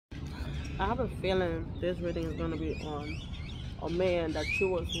I have a feeling this reading is gonna be on a man that you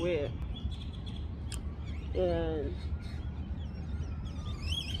was with and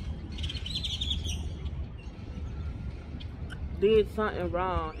did something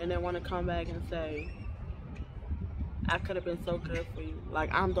wrong and then want to come back and say, I could have been so good for you.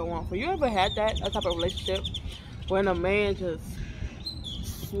 Like, I'm the one for you. You ever had that type of relationship when a man just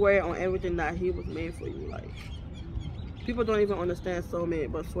swear on everything that he was made for you? Like, people don't even understand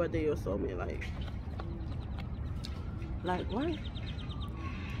soulmate, but swear they your soulmate. Like what?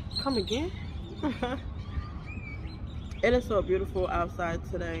 Come again? It is so beautiful outside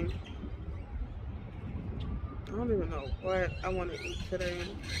today. I don't even know what I want to eat today.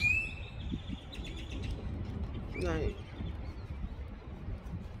 Like,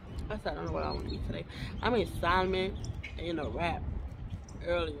 I said I don't know what I want to eat today. I made salmon and a wrap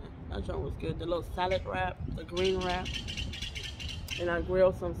earlier. That joint was good. The little salad wrap, the green wrap. And I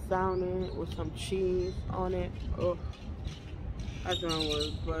grilled some salmon with some cheese on it. Oh, that joint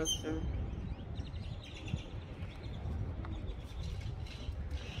was busting.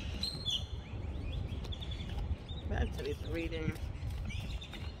 Back to this reading.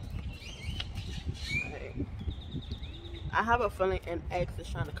 Like, I have a feeling an ex is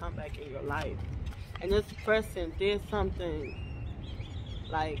trying to come back in your life. And this person did something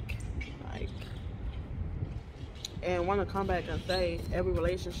like and want to come back and say every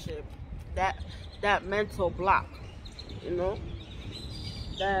relationship that mental block, you know,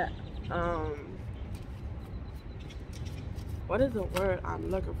 that what is the word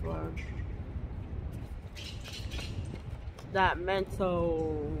I'm looking for? That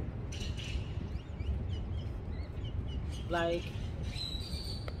mental, like,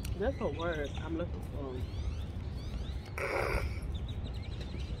 that's a word I'm looking for.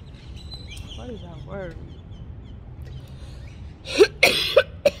 What is that word?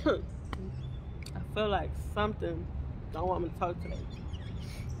 I feel like something don't want me to talk today.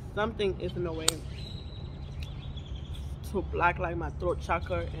 Something is in the way to block like my throat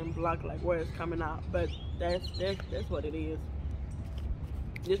chakra and block like where it's coming out. But that's what it is.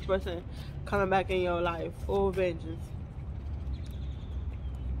 This person coming back in your life full vengeance.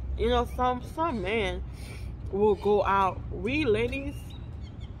 You know, some man will go out. We ladies,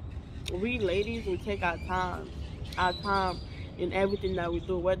 we take our time in everything that we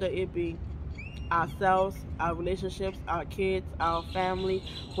do, whether it be ourselves, our relationships, our kids, our family.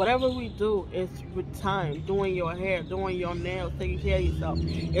 Whatever we do is with time. Doing your hair, doing your nails, taking care of yourself,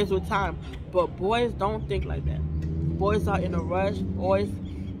 it's with time. But boys don't think like that. Boys are in a rush. Boys,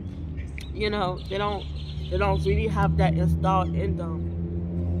 you know, they don't really have that installed in them.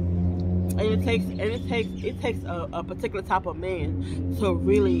 And it takes a particular type of man to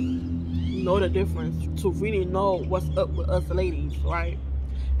really know the difference, to really know what's up with us ladies, right?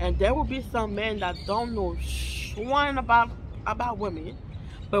 And there will be some men that don't know one about women,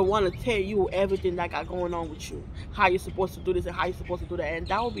 but want to tell you everything that got going on with you, how you're supposed to do this and how you're supposed to do that. And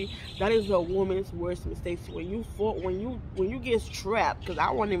that is a woman's worst mistakes. When you get trapped, because I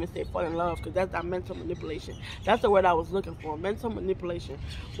won't even say fall in love, because that's that mental manipulation. That's the word I was looking for, mental manipulation.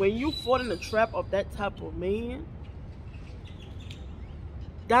 When you fall in the trap of that type of man,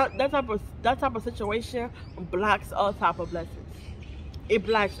 that type of situation blocks all type of blessings. It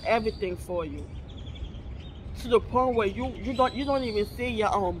blocks everything for you, to the point where you don't even see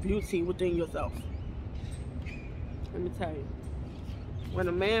your own beauty within yourself. Let me tell you, when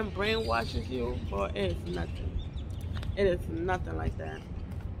a man brainwashes you, boy, it's nothing. It is nothing like that.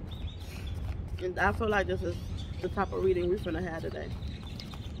 And I feel like this is the type of reading we're gonna have today.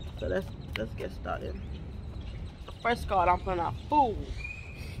 So let's get started. The first card I'm putting out, Fool.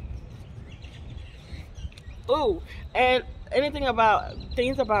 Ooh, and things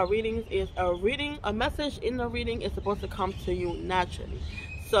about readings is a message in the reading is supposed to come to you naturally.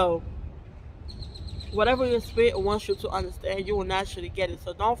 So whatever your spirit wants you to understand, you will naturally get it.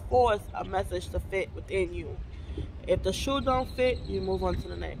 So don't force a message to fit within you. If the shoe don't fit, you move on to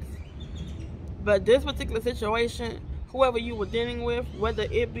the next. But this particular situation, whoever you were dealing with, whether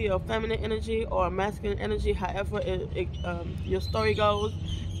it be a feminine energy or a masculine energy, however your story goes,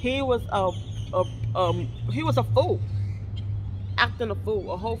 he was a fool, acting a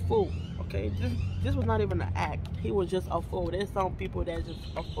fool, a whole fool. Okay, this was not even an act. He was just a fool. There's some people that's just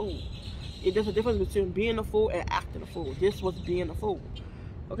a fool. There's a difference between being a fool and acting a fool. This was being a fool.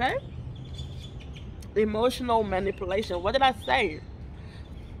 Okay. Emotional manipulation. What did I say?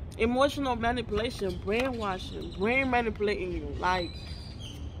 Emotional manipulation, brainwashing, brain manipulating you. Like,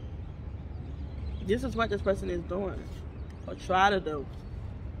 this is what this person is doing or try to do.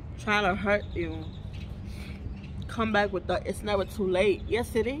 Trying to hurt you. come back with the it's never too late.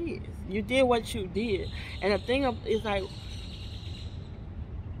 Yes, it is. You did what you did. And the thing is like,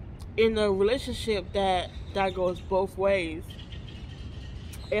 in a relationship that goes both ways,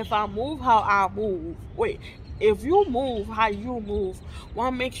 if I move how I move, if you move how you move,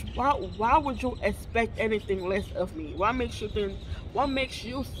 why would you expect anything less of me? What makes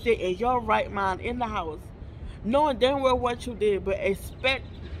you sit in your right mind in the house, knowing damn well what you did, but expect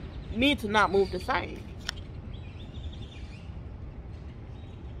me to not move the same?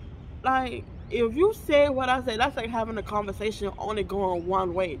 Like, if you say what I say, that's like having a conversation only going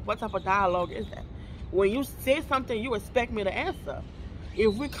one way. What type of dialogue is that? When you say something, you expect me to answer.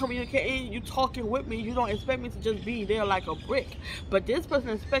 If we're communicating, you talking with me, you don't expect me to just be there like a brick. But this person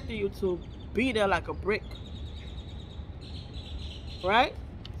expected you to be there like a brick. Right?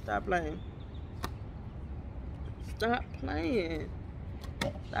 Stop playing. Stop playing.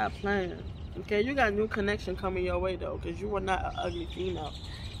 Stop playing. Okay, you got a new connection coming your way though, because you were not an ugly female.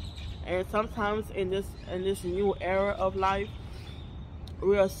 And sometimes in this new era of life,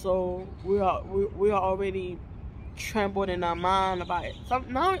 we are already trembled in our mind about it.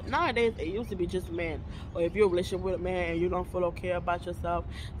 Nowadays it used to be just men, or if you're in a relationship with a man and you don't feel okay about yourself,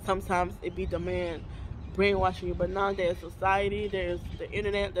 sometimes it be the man brainwashing you. But now there's society, there's the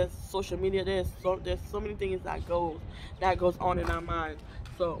internet, there's social media, there's so many things that goes on in our mind.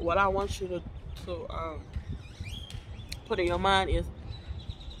 So what I want you to put in your mind is,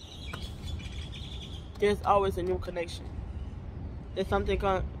 there's always a new connection. There's something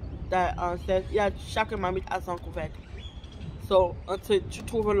that says, il y a chaque mamie a son couvercle. So until tu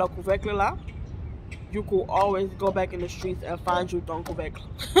trouves le couvercle là, you could always go back in the streets and find you ton couvercle.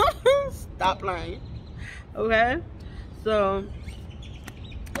 Stop lying. Okay? So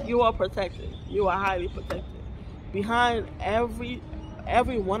you are protected. You are highly protected. Behind every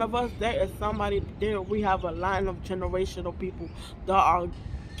one of us, there is somebody there. We have a line of generational people that are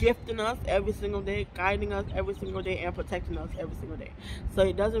gifting us every single day, guiding us every single day, and protecting us every single day. So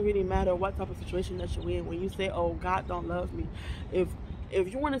it doesn't really matter what type of situation that you're in. When you say, oh, God don't love me, if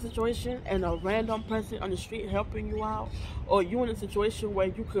you're in a situation and a random person on the street helping you out, or you're in a situation where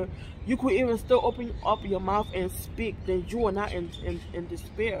you could even still open up your mouth and speak, then you are not in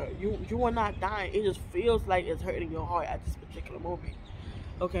despair. You are not dying. It just feels like it's hurting your heart at this particular moment.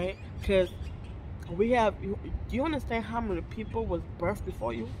 Okay? Because do you understand how many people was birthed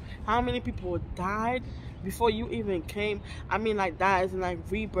before you? How many people died before you even came? I mean, like, died as in like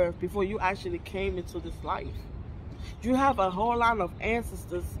rebirth, before you actually came into this life. You have a whole lot of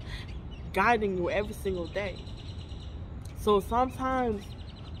ancestors guiding you every single day. So sometimes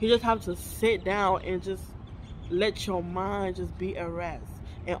you just have to sit down and just let your mind just be at rest.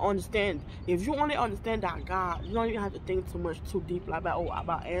 And understand, if you only understand that God, you don't even have to think too deep like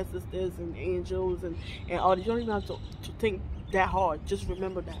about ancestors and angels and all that. You don't even have to think that hard. Just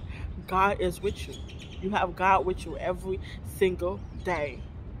remember that God is with you. You have God with you every single day.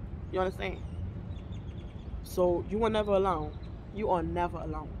 You understand? So you are never alone. You are never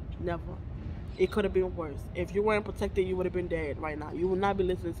alone. Never. It could have been worse. If you weren't protected, you would have been dead right now. You would not be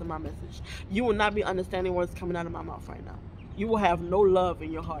listening to my message. You will not be understanding what's coming out of my mouth right now. You will have no love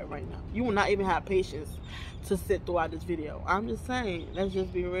in your heart right now. You will not even have patience to sit throughout this video. I'm just saying, let's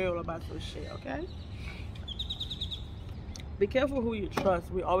just be real about some shit, okay? Be careful who you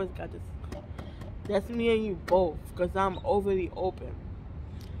trust. We always got this. That's me and you both, because I'm overly open.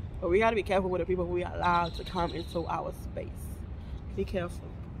 But we got to be careful with the people who we allow to come into our space. Be careful,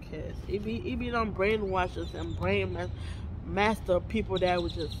 because it be them brainwashers and brain master people that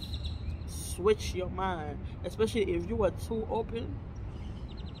would just switch your mind, especially if you are too open.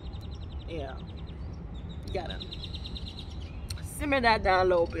 Yeah, you gotta simmer that down a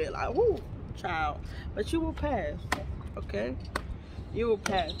little bit, like, whoo, child. But you will pass, okay? You will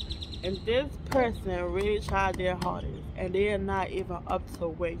pass. And this person really tried their hardest, and they are not even up to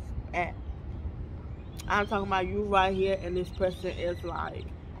where you at. I'm talking about you right here, and this person is like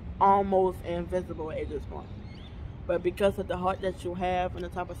almost invisible at this point. But because of the heart that you have and the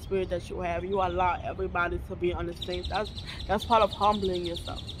type of spirit that you have, you allow everybody to be on the same. That's part of humbling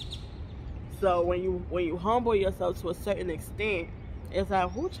yourself. So when you humble yourself to a certain extent, it's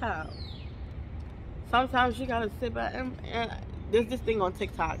like, who child? Sometimes you gotta sit back and there's this thing on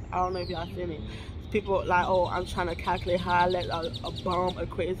TikTok. I don't know if y'all seen it. People like, oh, I'm trying to calculate how I let a bum, a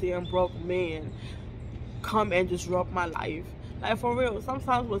crazy and broke man come and disrupt my life. Like, for real,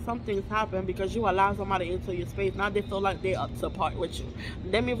 sometimes when some things happen because you allow somebody into your space, now they feel like they're up to part with you.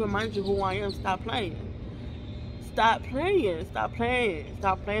 Let me remind you who I am. Stop playing. stop playing. Stop playing.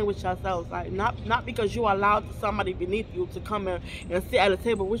 Stop playing with yourselves. Like, not because you allowed somebody beneath you to come in and sit at a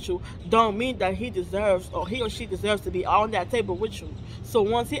table with you, don't mean that he deserves, or he or she deserves to be on that table with you. So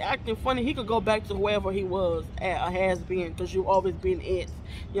once he acting funny, he could go back to whoever he was at or has been, because you always been it.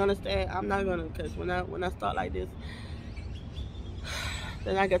 You understand? I'm not gonna, because when I start like this,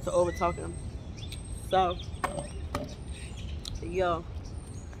 then I get to over talking. So yo,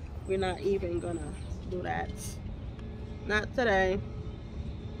 we're not even gonna do that. Not today.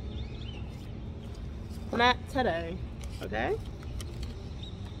 Not today. Okay?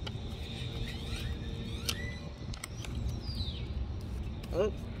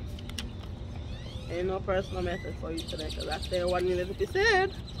 Oops. Ain't no personal message for you today, because I said what needed to be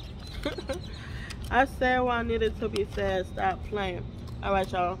said. I said what needed to be said. Stop playing.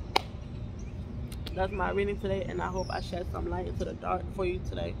 Alright, y'all. That's my reading today, and I hope I shed some light into the dark for you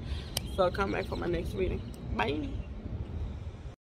today. So come back for my next reading. Bye.